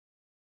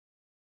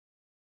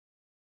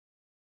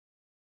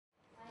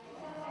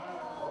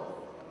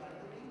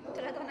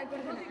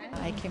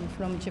I came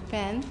from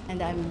Japan, and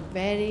I'm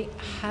very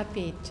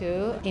happy to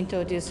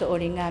introduce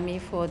origami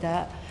for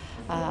the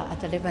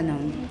at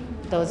Lebanon.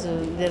 Those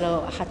little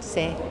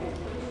hatse,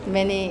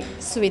 many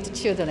sweet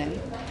children.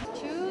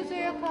 Choose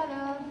your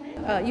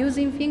color.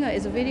 Using finger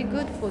is very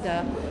good for the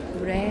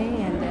brain,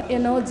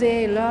 and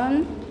they learn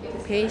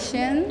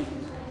patience,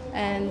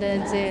 and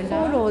they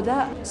follow the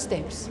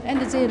steps, and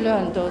they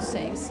learn those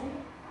things.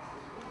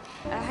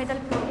 هذا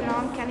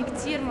البروجرام كان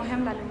كتير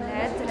مهم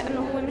للأولاد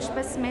لأنه هو مش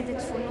بس مادة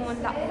فنون،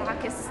 لا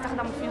بالعكس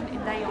استخدموا فيهم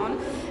إيديهم.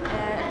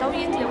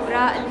 ضوية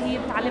الأوراق اللي هي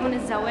بتعلمهم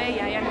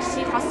الزوايا، يعني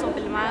شيء خاصه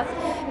بالماث.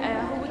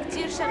 هو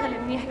كتير شغل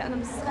منيح لأنه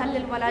بيخلي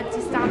الولد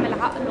يستعمل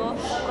عقله،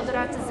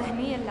 القدرات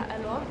الذهنية اللي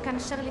له. كان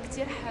الشغل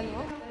كتير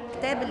حلو.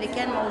 الكتاب اللي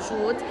كان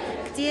موجود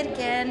كتير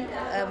كان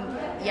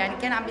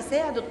كان عم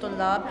بيساعد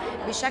الطلاب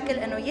بشكل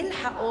انه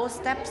يلحقوا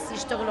ستيبس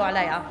يشتغلوا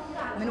عليها.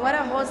 من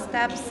وراء هول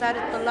ستيبس صار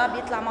الطلاب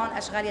يطلع معهم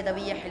اشغال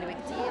يدويه حلوه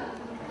كتير.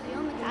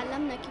 اليوم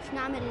تعلمنا كيف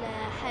نعمل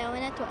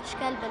حيوانات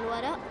واشكال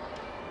بالورق،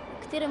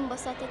 وكتير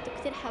انبسطت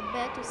وكتير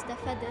حبيت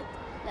واستفدت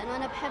لانه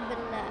انا بحب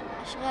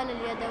الاشغال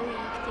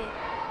اليدويه كتير.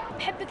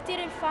 بحب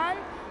كتير الفن،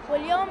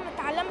 واليوم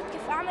تعلمت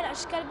كيف اعمل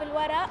اشكال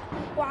بالورق،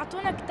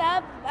 وعطونا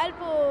كتاب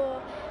بقلبه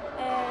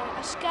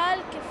اشكال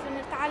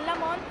كيف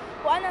نتعلمهم،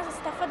 وانا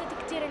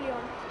استفدت كتير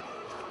اليوم.